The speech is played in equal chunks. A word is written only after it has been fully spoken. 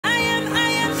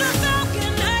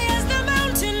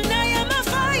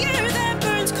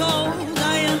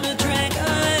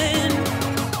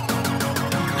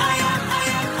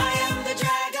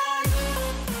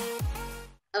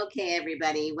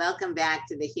everybody. Welcome back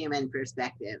to the Human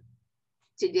Perspective.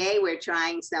 Today we're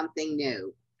trying something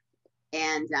new,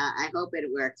 and I hope it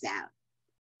works out.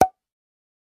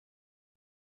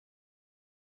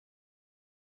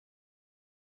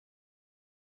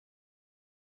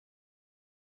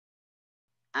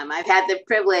 I've had the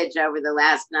privilege over the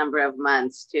last number of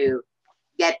months to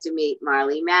get to meet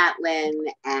Marlee Matlin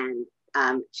and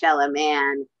Chella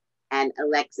Man and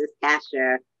Alexis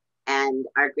Kashar and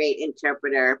our great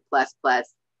interpreter plus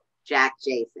Jack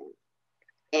Jason.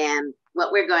 And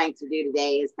what we're going to do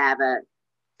today is have a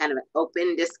kind of an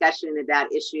open discussion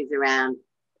about issues around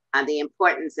the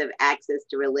importance of access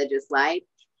to religious life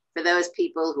for those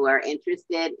people who are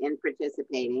interested in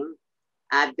participating,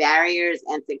 barriers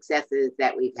and successes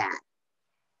that we've had.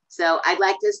 So I'd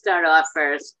like to start off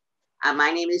first.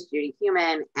 My name is Judy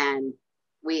Heumann, and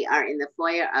we are in the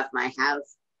foyer of my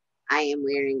house. I am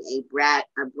wearing a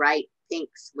bright pink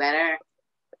sweater.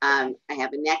 I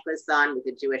have a necklace on with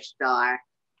a Jewish star,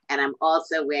 and I'm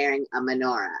also wearing a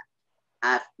menorah,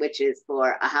 which is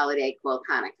for a holiday called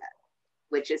Hanukkah,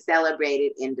 which is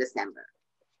celebrated in December.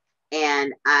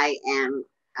 And I am,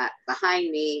 behind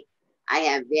me, I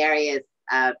have various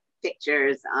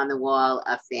pictures on the wall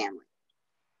of family.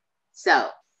 So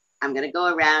I'm gonna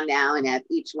go around now and have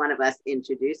each one of us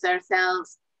introduce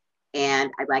ourselves.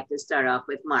 And I'd like to start off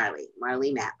with Marlee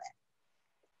Matlin.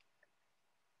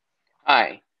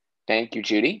 Hi, thank you,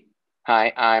 Judy.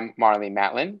 Hi, I'm Marlee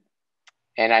Matlin,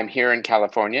 and I'm here in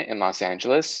California, in Los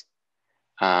Angeles,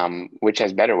 which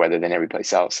has better weather than every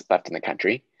place else left in the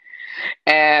country.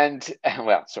 And,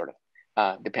 well, sort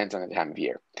of, depends on the time of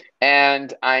year.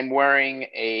 And I'm wearing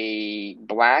a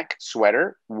black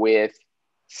sweater with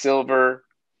silver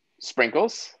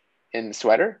sprinkles in the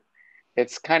sweater.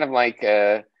 It's kind of like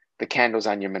the candles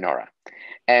on your menorah.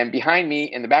 And behind me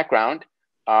in the background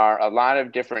are a lot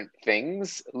of different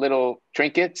things, little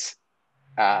trinkets.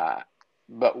 But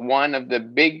one of the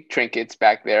big trinkets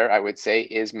back there, I would say,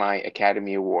 is my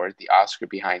Academy Award, the Oscar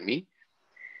behind me,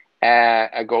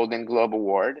 a Golden Globe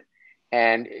Award,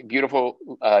 and beautiful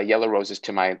yellow roses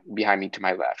behind me to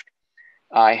my left.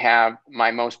 I have my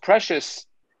most precious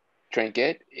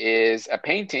trinket is a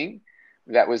painting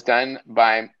that was done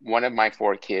by one of my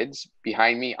 4 kids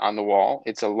behind me on the wall.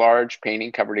 It's a large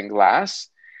painting covered in glass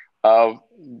of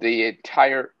the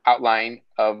entire outline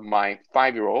of my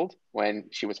 5-year-old when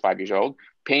she was 5 years old,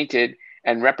 painted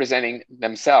and representing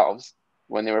themselves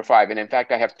when they were 5. And in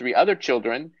fact, I have 3 other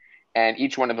children, and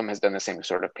each one of them has done the same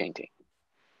sort of painting.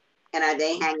 And are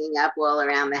they hanging up all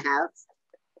around the house?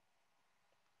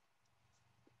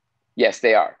 Yes,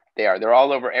 they are. They are. They're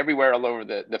all over, everywhere, all over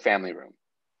the family room.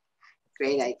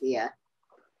 Great idea.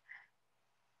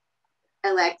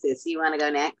 Alexis, you want to go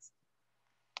next?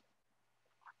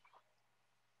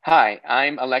 Hi,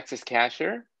 I'm Alexis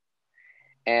Kashar,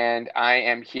 and I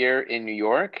am here in New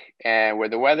York, where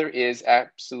the weather is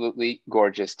absolutely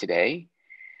gorgeous today.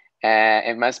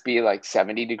 It must be like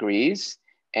 70 degrees,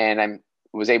 and I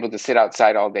was able to sit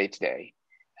outside all day today.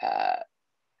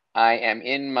 I am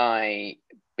in my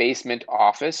basement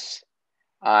office.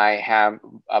 I have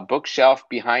a bookshelf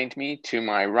behind me to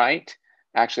my right,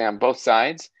 actually on both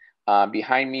sides.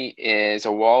 Behind me is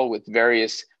a wall with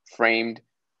various framed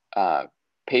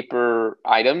paper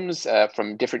items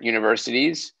from different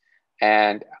universities.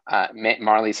 And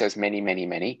Marlee says many, many,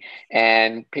 many.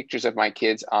 And pictures of my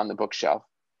kids on the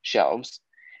shelves.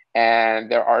 And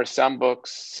there are some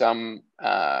books, some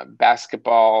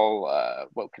basketball,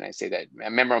 what can I say that?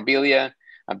 Memorabilia,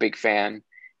 a big fan.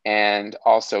 And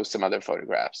also some other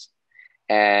photographs.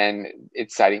 And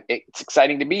it's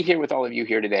exciting to be here with all of you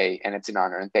here today, and it's an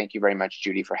honor. And thank you very much,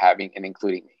 Judy, for having and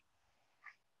including me.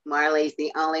 Marlee's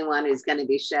the only one who's going to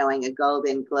be showing a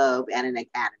Golden Globe and an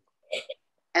Academy,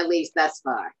 at least thus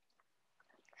far.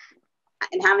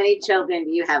 And how many children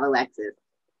do you have, Alexis?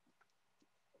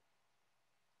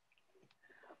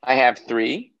 I have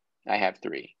 3. I have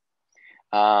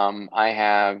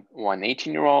one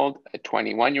 18-year-old, a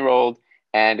 21-year-old,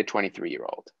 and a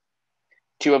 23-year-old.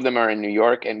 2 of them are in New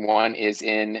York, and one is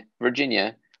in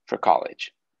Virginia for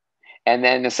college. And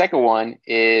then the second one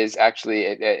is actually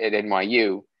at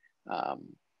NYU.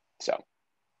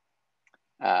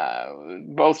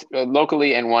 Both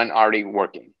locally and one already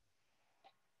working.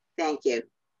 Thank you.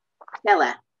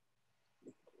 Chella.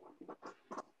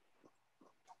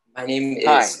 My name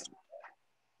is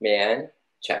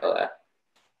Chella.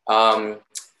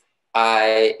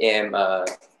 I am a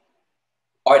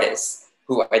artist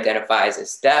who identifies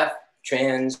as deaf,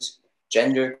 trans,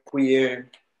 genderqueer,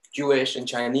 Jewish, and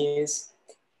Chinese.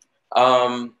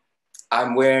 I'm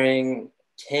wearing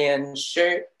tan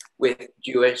shirt with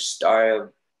Jewish Star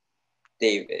of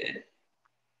David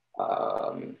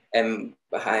And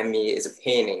behind me is a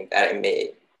painting that I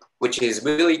made, which is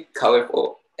really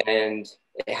colorful, and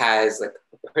it has like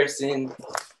a person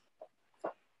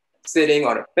sitting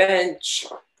on a bench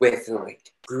with a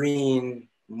like green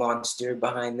monster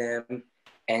behind them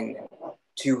and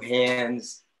two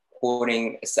hands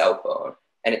holding a cell phone.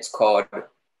 And it's called,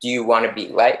 "Do you want to be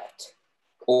liked,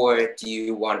 or do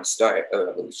you want to start a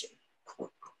revolution?"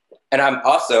 And I'm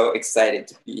also excited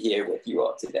to be here with you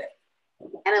all today.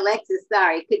 And Alexis,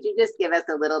 sorry, could you just give us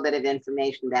a little bit of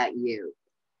information about you?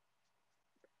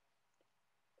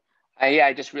 Yeah,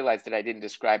 I just realized that I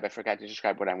forgot to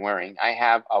describe what I'm wearing. I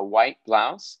have a white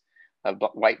blouse, a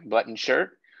white button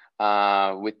shirt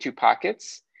with two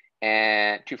pockets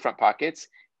and two front pockets,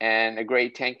 and a gray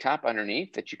tank top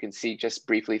underneath that you can see just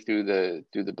briefly through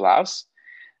the blouse,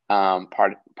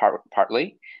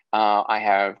 partly. I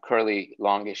have curly,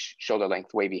 longish, shoulder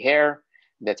length, wavy hair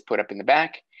that's put up in the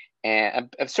back,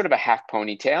 and a sort of a half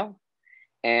ponytail.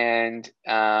 And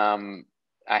I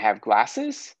have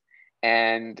glasses,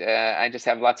 and I just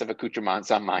have lots of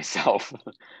accoutrements on myself.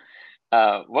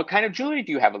 What kind of jewelry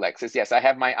do you have, Alexis? Yes, I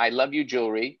have my I Love You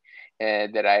jewelry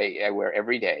that I wear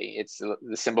every day. It's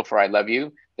the symbol for I love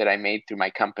you that I made through my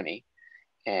company.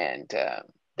 And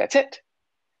that's it.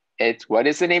 What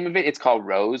is the name of it? It's called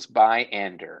Rose by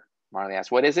Ander. Marlee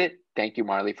asked, what is it? Thank you,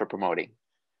 Marlee, for promoting.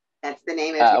 That's the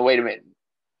name of Wait a minute.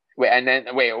 Wait.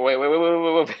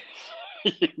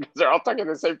 They're all talking at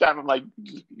the same time. I'm like,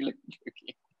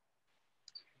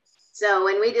 so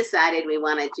when we decided we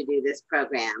wanted to do this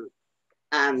program,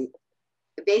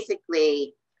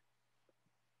 basically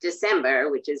December,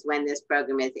 which is when this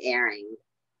program is airing,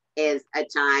 is a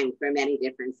time for many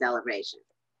different celebrations.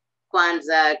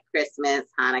 Kwanzaa, Christmas,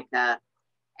 Hanukkah,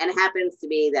 and it happens to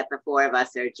be that the four of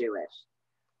us are Jewish.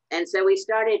 And so we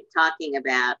started talking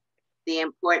about the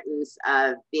importance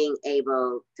of being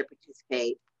able to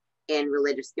participate in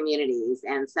religious communities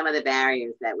and some of the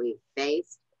barriers that we've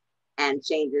faced and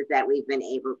changes that we've been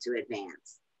able to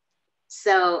advance.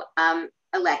 So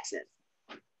Alexis,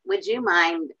 would you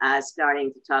mind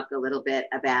starting to talk a little bit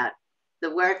about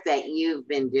the work that you've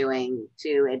been doing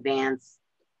to advance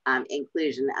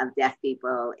inclusion of deaf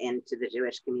people into the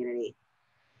Jewish community?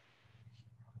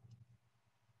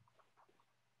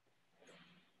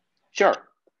 Sure.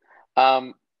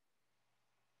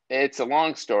 It's a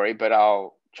long story, but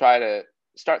I'll try to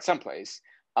start someplace.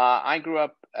 I grew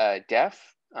up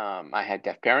deaf. I had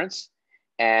deaf parents,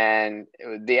 and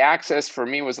the access for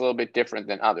me was a little bit different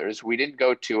than others. We didn't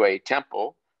go to a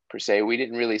temple per se. We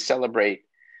didn't really celebrate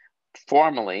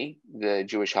formally the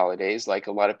Jewish holidays like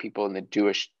a lot of people in the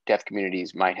Jewish deaf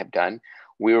communities might have done.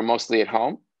 We were mostly at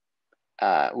home,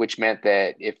 which meant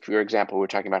that if, for example, we're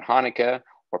talking about Hanukkah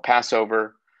or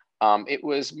Passover, it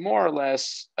was more or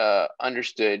less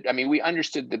understood. I mean, we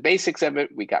understood the basics of it.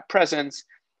 We got presents.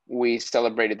 We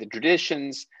celebrated the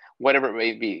traditions, whatever it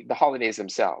may be, the holidays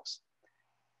themselves.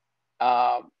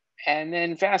 And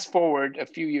then fast forward a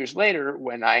few years later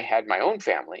when I had my own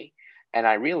family, and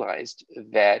I realized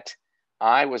that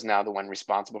I was now the one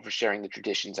responsible for sharing the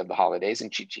traditions of the holidays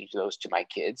and teaching those to my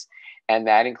kids. And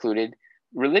that included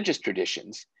religious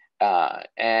traditions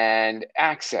and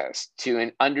access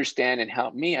to understand and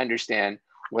help me understand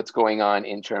what's going on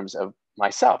in terms of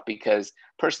myself, because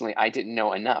personally, I didn't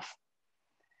know enough.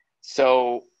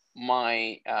 So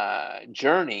my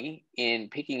journey in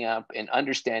picking up and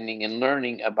understanding and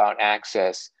learning about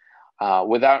access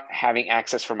without having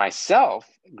access for myself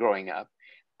growing up,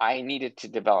 I needed to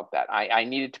develop that. I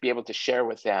needed to be able to share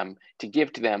with them, to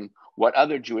give to them what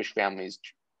other Jewish families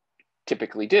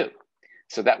typically do.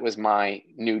 So that was my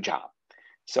new job.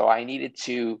 So I needed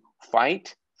to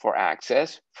fight for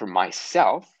access for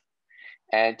myself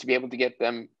and to be able to get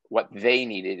them what they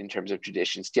needed in terms of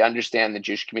traditions to understand the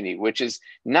Jewish community, which is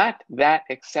not that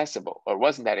accessible, or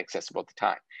wasn't that accessible at the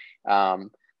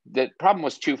time. The problem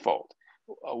was twofold.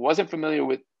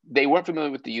 They weren't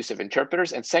familiar with the use of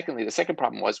interpreters. And secondly, the second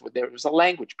problem was there was a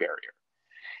language barrier.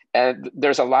 And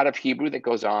there's a lot of Hebrew that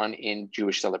goes on in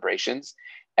Jewish celebrations.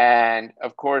 And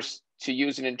of course, to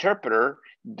use an interpreter,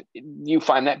 you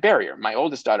find that barrier. My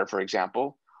oldest daughter, for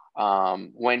example,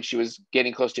 when she was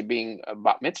getting close to being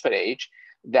bat mitzvah age,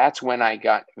 that's when I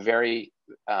got very,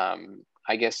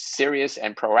 serious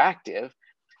and proactive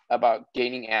about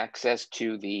gaining access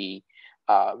to the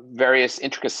various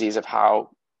intricacies of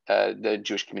how the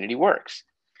Jewish community works.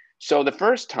 So the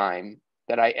first time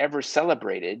that I ever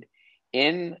celebrated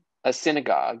in a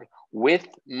synagogue with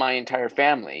my entire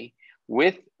family,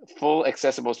 with full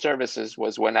accessible services,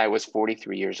 was when I was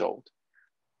 43 years old.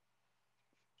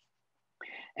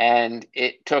 And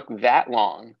it took that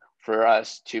long for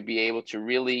us to be able to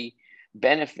really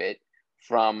benefit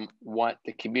from what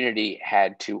the community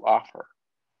had to offer.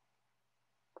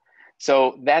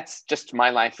 So that's just my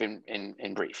life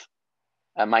in brief,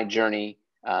 my journey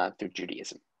through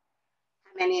Judaism.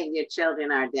 How many of your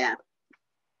children are deaf?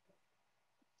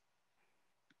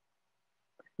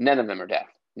 None of them are deaf.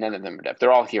 None of them are deaf.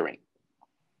 They're all hearing.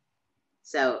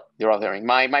 So they're all hearing.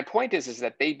 My point is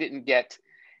that they didn't get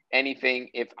anything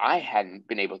if I hadn't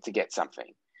been able to get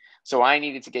something. So I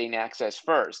needed to gain access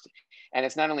first. And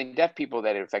it's not only deaf people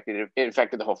that it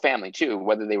affected the whole family too,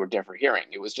 whether they were deaf or hearing.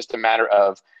 It was just a matter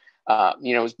of,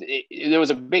 there was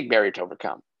a big barrier to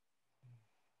overcome.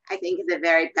 I think it's a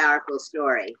very powerful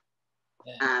story.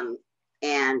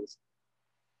 And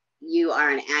you are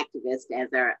an activist,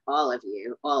 as are all of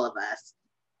you, all of us.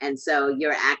 And so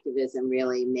your activism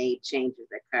really made changes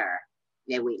occur.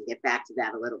 Maybe we can get back to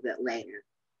that a little bit later.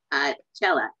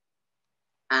 Chella,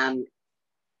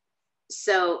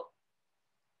 so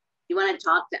you want to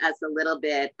talk to us a little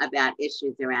bit about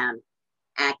issues around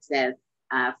access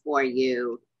for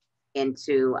you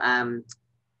into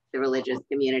the religious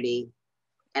community.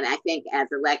 And I think, as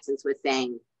Alexis was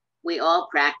saying, we all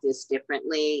practice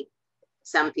differently.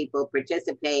 Some people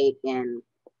participate in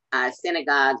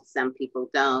synagogues, some people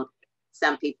don't.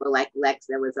 Some people, like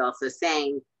Alexa was also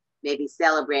saying, maybe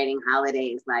celebrating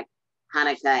holidays like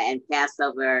Hanukkah and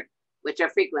Passover, which are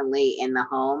frequently in the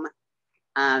home.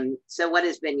 So what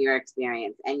has been your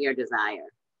experience and your desire?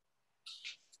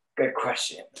 Good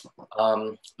question.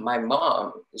 My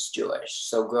mom is Jewish,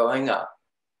 so growing up,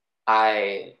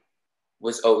 I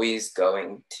was always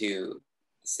going to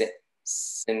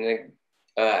synagogue.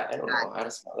 I don't know how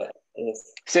to spell it.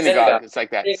 Synagogue. It's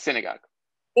like that. Synagogue.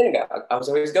 Synagogue. I was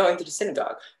always going to the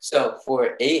synagogue. So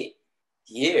for 8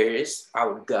 years, I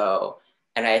would go,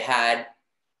 and I had,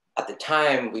 at the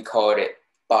time, we called it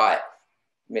bat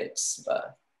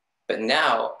mitzvah. But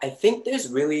now, I think there's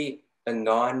really a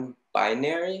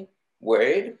non-binary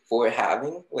word for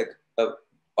having like a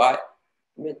bat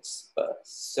mitzvah.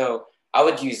 So I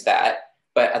would use that,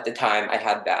 but at the time I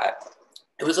had that.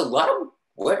 It was a lot of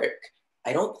work.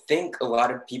 I don't think a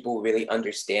lot of people really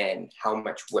understand how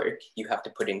much work you have to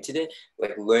put into it,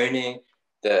 like learning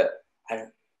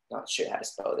I'm not sure how to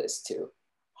spell this too,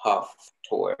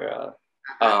 Haftorah,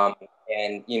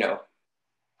 and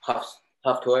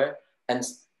Haftorah, and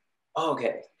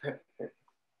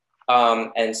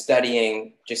and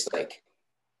studying just like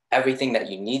everything that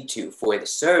you need to for the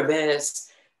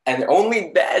service, and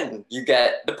only then you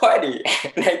get the party.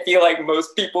 And I feel like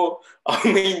most people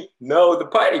only know the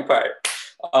party part.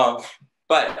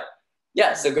 But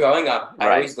yeah, so growing up, I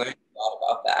always learned a lot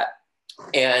about that.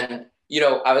 And,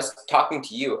 I was talking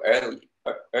to you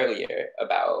earlier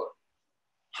about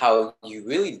how you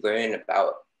really learn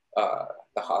about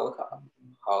the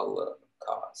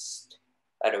Holocaust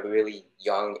at a really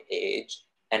young age.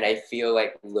 And I feel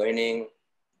like learning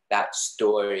that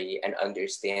story and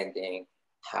understanding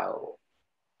how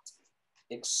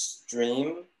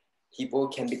extreme people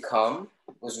can become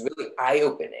was really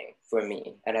eye-opening for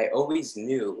me. And I always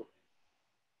knew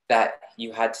that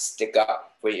you had to stick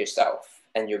up for yourself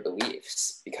and your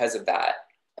beliefs because of that.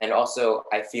 And also,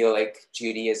 I feel like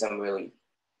Judaism really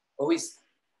always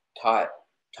taught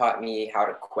me how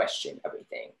to question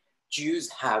everything. Jews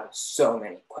have so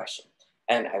many questions,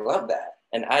 and I love that.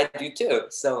 And I do too.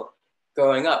 So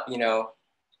growing up,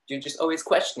 you're just always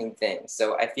questioning things.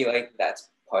 So I feel like that's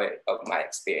part of my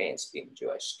experience being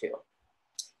Jewish too.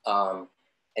 And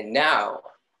now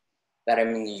that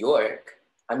I'm in New York,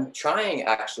 I'm trying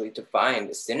actually to find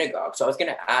a synagogue. So I was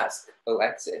gonna ask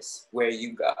Alexis where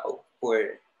you go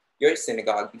for your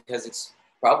synagogue, because it's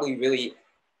probably really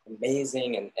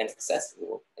amazing and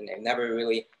accessible. And I've never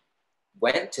really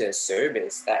went to a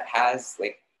service that has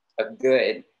like a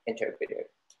good interpreter.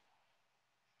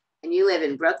 And you live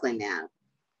in Brooklyn now.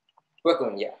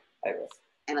 Brooklyn, yeah, I live.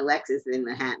 And Alexis is in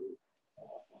Manhattan.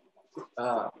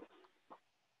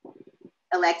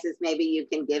 Alexis, maybe you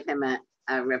can give him a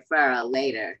referral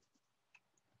later.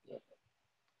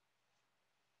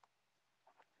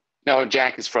 No,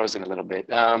 Jack is frozen a little bit.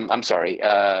 I'm sorry.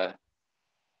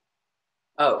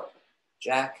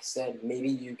 Jack said maybe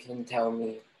you can tell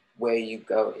me where you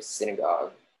go to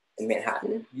synagogue in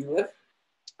Manhattan. You live?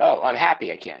 Oh, I'm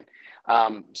happy I can.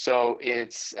 So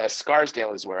it's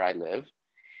Scarsdale is where I live.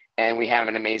 And we have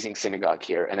an amazing synagogue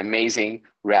here, an amazing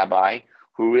rabbi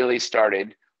who really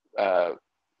started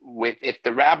with, if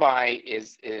the rabbi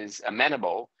is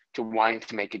amenable to wanting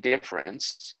to make a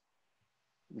difference,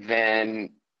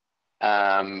 then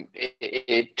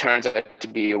it turns out to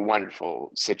be a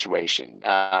wonderful situation.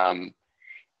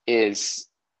 It's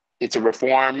a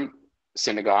Reform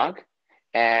synagogue,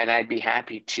 and I'd be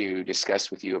happy to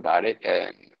discuss with you about it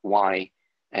and why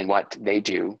and what they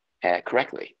do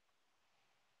correctly.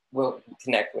 We'll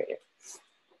connect later.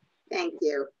 Thank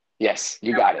you. Yes,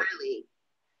 you got it.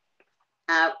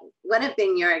 Marlee, what have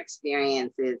been your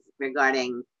experiences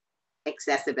regarding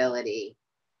accessibility?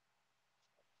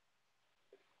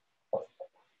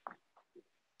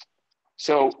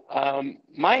 So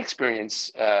my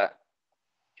experience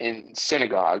in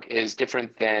synagogue is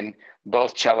different than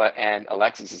both Chella and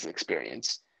Alexis's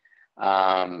experience.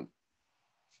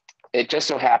 It just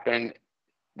so happened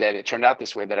that it turned out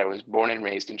this way, that I was born and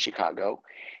raised in Chicago,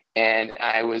 and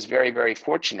I was very, very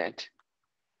fortunate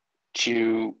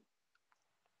to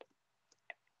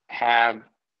have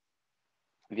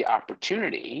the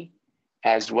opportunity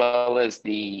as well as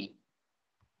the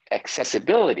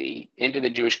accessibility into the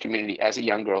Jewish community as a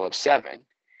young girl of 7.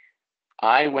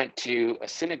 I went to a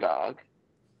synagogue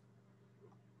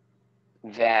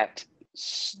that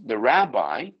the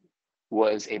rabbi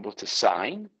was able to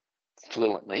sign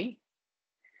fluently.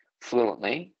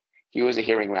 He was a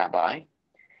hearing rabbi.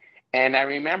 And I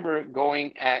remember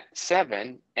going at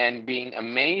 7 and being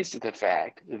amazed at the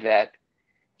fact that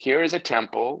here is a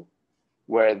temple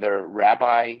where the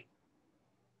rabbi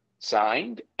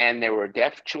signed, and there were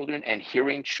deaf children and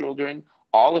hearing children,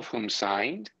 all of whom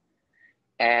signed.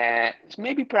 And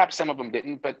maybe perhaps some of them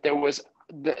didn't, but there was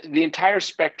the entire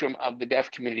spectrum of the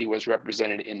deaf community was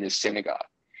represented in this synagogue.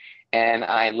 And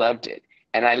I loved it.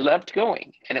 And I loved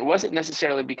going. And it wasn't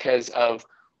necessarily because of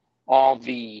all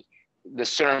the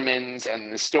sermons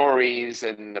and the stories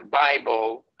and the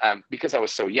Bible, because I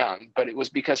was so young, but it was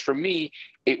because for me,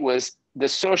 it was the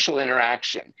social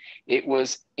interaction. It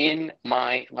was in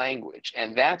my language.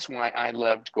 And that's why I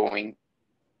loved going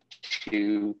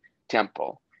to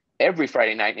temple every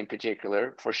Friday night in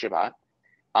particular for Shabbat,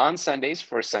 on Sundays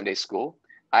for Sunday school.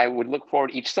 I would look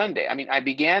forward each Sunday. I mean, I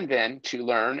began then to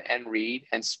learn and read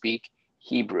and speak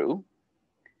Hebrew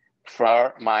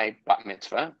for my bat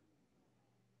mitzvah.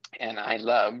 And I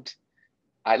loved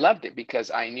it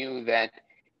because I knew that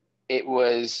it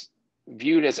was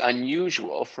viewed as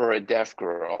unusual for a deaf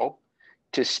girl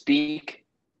to speak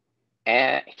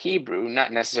Hebrew,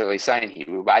 not necessarily sign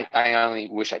Hebrew, but I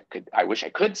wish I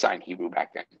could sign Hebrew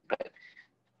back then. But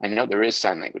I know there is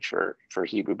sign language for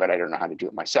Hebrew, but I don't know how to do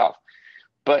it myself.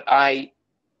 But I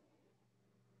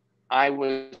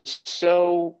was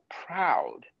so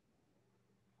proud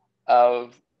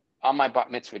of on my bat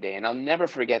mitzvah day, and I'll never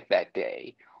forget that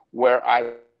day, where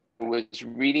I was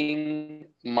reading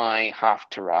my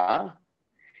Haftarah,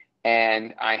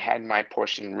 and I had my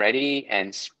portion ready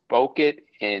and spoke it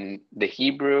in the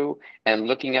Hebrew, and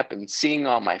looking up and seeing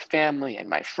all my family and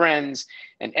my friends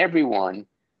and everyone.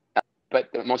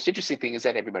 But the most interesting thing is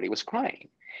that everybody was crying.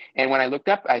 And when I looked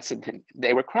up, I said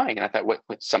they were crying. And I thought, what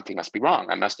something must be wrong.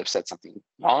 I must have said something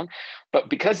wrong. But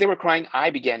because they were crying,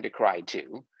 I began to cry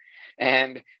too.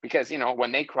 And because,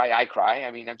 when they cry, I cry.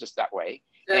 I mean, I'm just that way.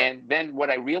 Yeah. And then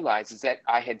what I realized is that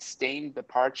I had stained the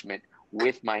parchment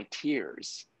with my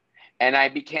tears. And I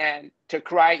began to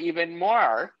cry even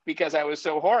more because I was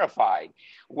so horrified.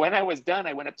 When I was done,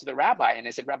 I went up to the rabbi and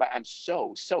I said, Rabbi, I'm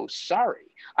so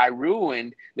sorry. I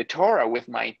ruined the Torah with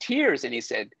my tears. And he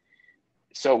said,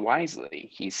 so wisely,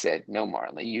 he said, no,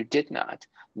 Marlee, you did not.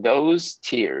 Those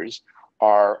tears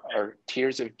are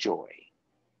tears of joy.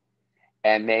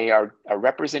 And they are a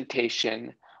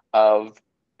representation of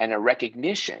and a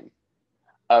recognition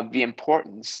of the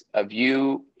importance of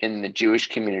you in the Jewish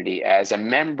community as a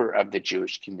member of the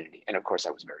Jewish community. And of course,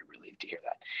 I was very relieved to hear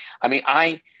that. I mean,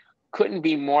 I couldn't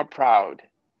be more proud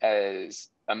as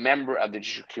a member of the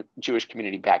Jewish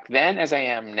community back then as I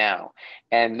am now.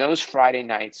 And those Friday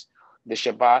nights, the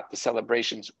Shabbat, the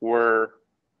celebrations were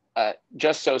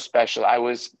just so special. I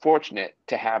was fortunate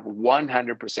to have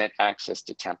 100% access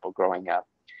to temple growing up.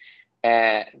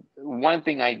 And one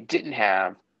thing I didn't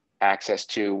have access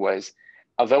to was,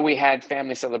 although we had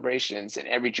family celebrations and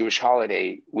every Jewish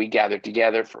holiday, we gathered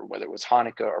together for whether it was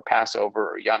Hanukkah or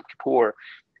Passover or Yom Kippur,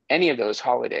 any of those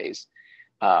holidays,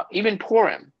 even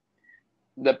Purim.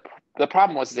 The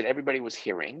problem was that everybody was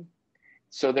hearing,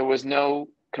 so there was no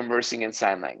conversing in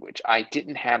sign language. I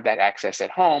didn't have that access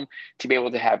at home to be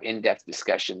able to have in-depth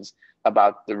discussions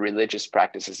about the religious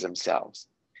practices themselves.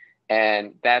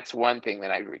 And that's one thing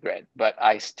that I regret, but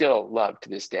I still love to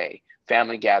this day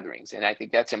family gatherings. And I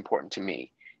think that's important to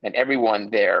me. And everyone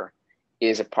there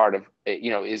is a part of,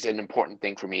 is an important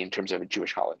thing for me in terms of a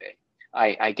Jewish holiday.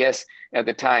 I guess at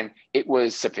the time it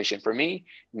was sufficient for me.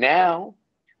 Now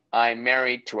I'm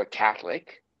married to a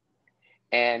Catholic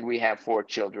and we have 4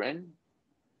 children.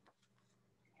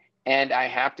 And I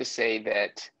have to say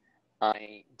that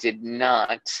I did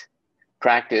not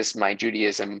practice my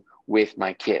Judaism with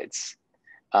my kids.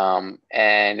 And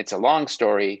it's a long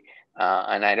story,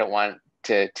 and I don't want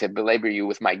to belabor you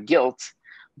with my guilt,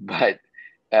 but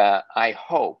I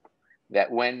hope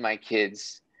that when my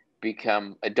kids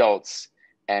become adults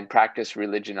and practice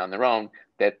religion on their own,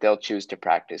 that they'll choose to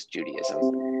practice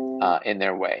Judaism in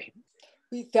their way.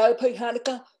 We celebrate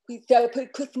Hanukkah, we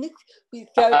celebrate Christmas, we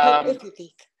celebrate everything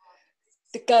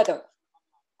together.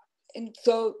 And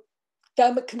so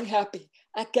that makes me happy.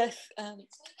 I guess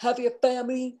having a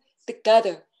family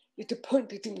together is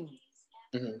important to me.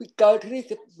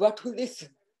 Regardless of what religion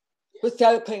we're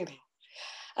celebrating.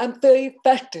 I'm very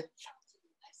festive.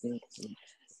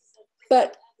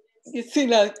 But you see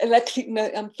now, Alexis,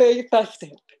 I'm very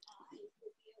festive.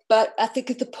 But I think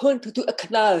it's important to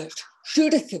acknowledge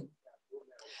Judaism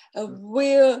and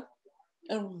where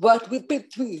and what we've been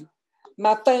through.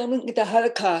 My family in the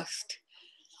Holocaust.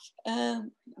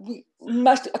 We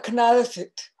must acknowledge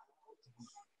it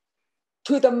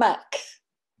to the max.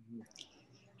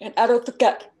 And I don't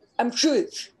forget, I'm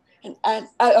Jewish, and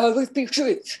I always be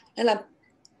Jewish, and I'm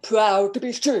proud to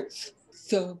be Jewish.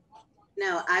 So,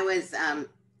 no, I was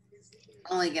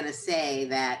only going to say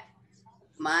that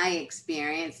my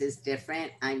experience is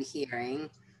different. I'm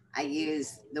hearing. I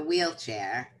use the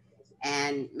wheelchair,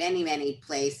 and many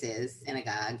places,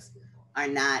 synagogues, are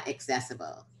not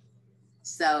accessible.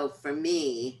 So for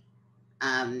me,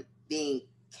 being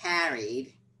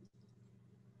carried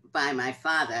by my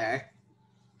father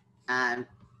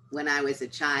when I was a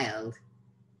child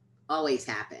always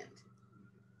happened.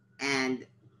 And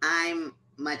I'm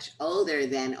much older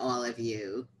than all of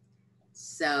you,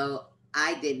 so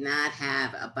I did not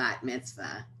have a bat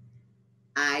mitzvah.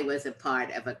 I was a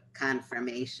part of a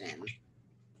confirmation.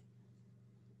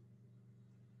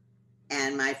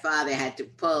 And my father had to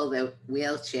pull the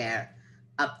wheelchair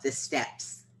up the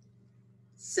steps.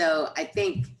 So I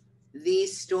think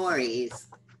these stories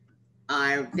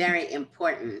are very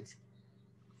important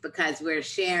because we're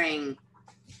sharing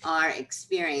our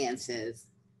experiences.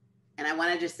 And I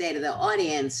want to just say to the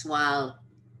audience, while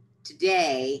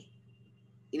today,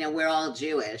 we're all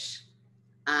Jewish,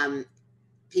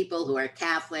 people who are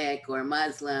Catholic or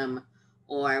Muslim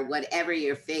or whatever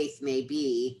your faith may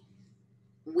be,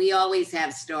 we always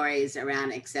have stories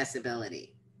around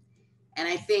accessibility. And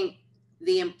I think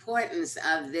the importance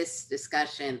of this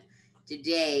discussion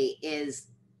today is,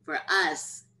 for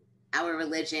us, our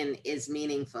religion is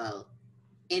meaningful,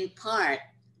 in part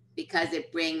because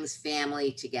it brings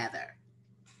family together.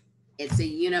 It's a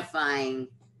unifying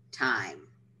time.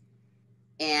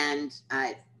 And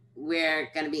we're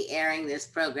going to be airing this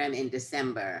program in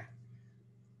December.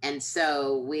 And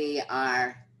so we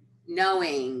are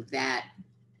knowing that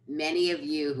many of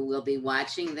you who will be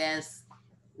watching this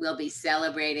will be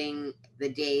celebrating the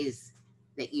days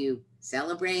that you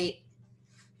celebrate,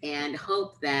 and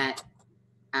hope that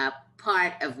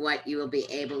part of what you will be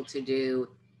able to do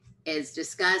is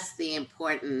discuss the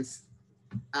importance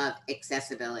of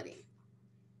accessibility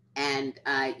and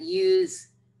use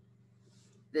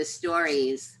the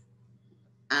stories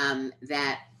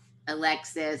that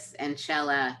Alexis and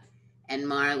Chella and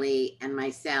Marlee and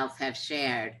myself have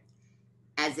shared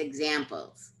as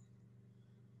examples.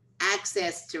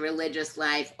 Access to religious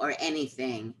life or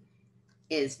anything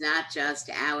is not just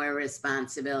our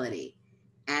responsibility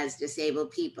as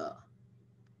disabled people.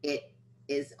 It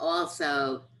is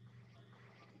also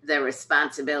the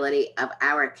responsibility of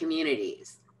our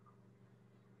communities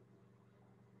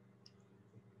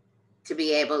to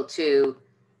be able to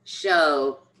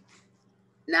show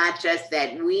not just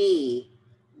that we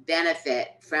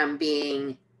benefit from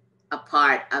being a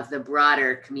part of the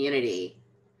broader community,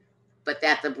 but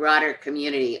that the broader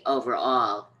community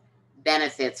overall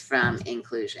benefits from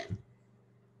inclusion.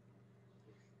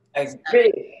 I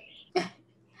agree.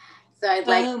 So I'd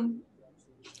like...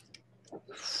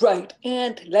 right,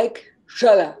 and like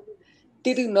Chella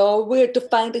didn't know where to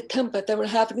find a template that would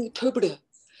have an interpreter.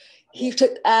 He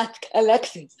should ask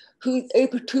Alexis, who is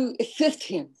able to assist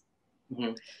him.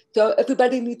 So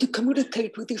everybody needs to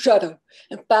communicate with each other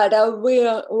and find out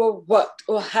where or what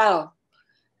or how.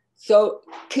 So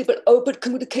keep an open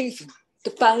communication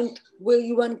to find where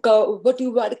you want to go, or what do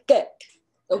you want to get,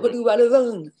 or what do you want to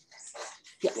learn.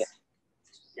 Yes.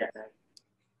 Yeah.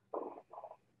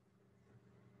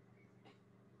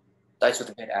 Starts with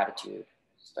a good attitude.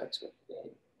 Starts with a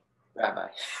good rabbi.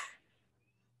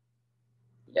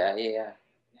 Yeah.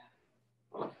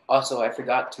 Also, I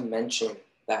forgot to mention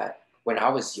that when I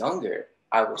was younger,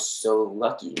 I was so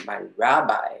lucky. My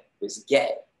rabbi was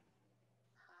gay.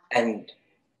 And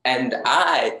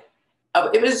I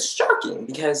It was shocking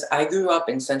because I grew up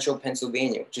in central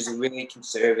Pennsylvania, which is a really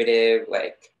conservative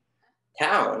like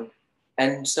town,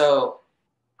 and so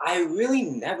I really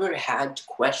never had to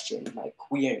question my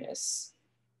queerness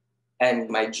and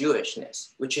my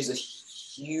Jewishness, which is a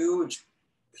huge,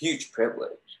 huge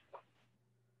privilege.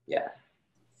 Yeah.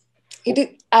 It is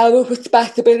our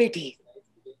responsibility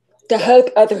to help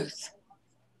others.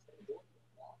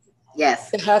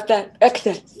 Yes. To have that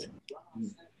access.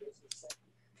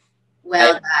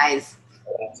 Well, guys.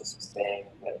 Alexis was saying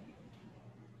that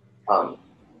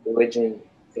religion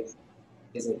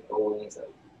isn't always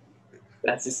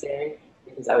necessary,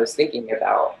 because I was thinking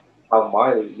about how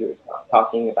Marlee, you were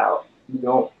talking about you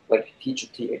don't like teach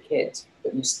it to your kids,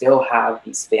 but you still have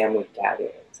these family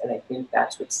gatherings, and I think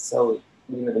that's what's so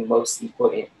the most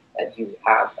important, that you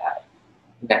have that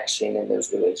connection and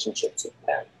those relationships with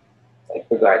them, like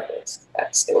regardless,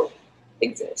 that still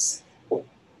exists.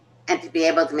 And to be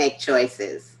able to make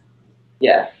choices.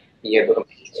 Yeah, be able to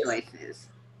make choices.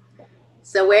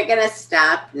 So we're going to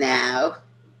stop now.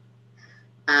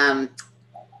 I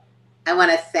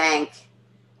want to thank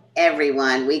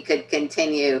everyone. We could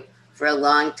continue for a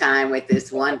long time with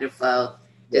this wonderful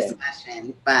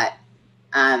discussion, but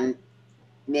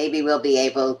maybe we'll be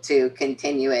able to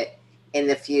continue it in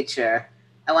the future.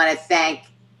 I want to thank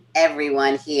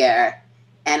everyone here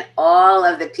and all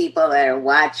of the people that are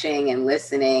watching and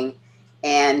listening.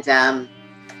 And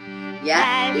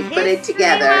yeah, we put it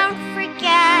together. Won't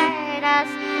forget us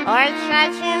or try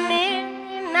to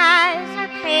minimize our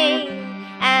pain,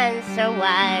 and so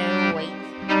I wait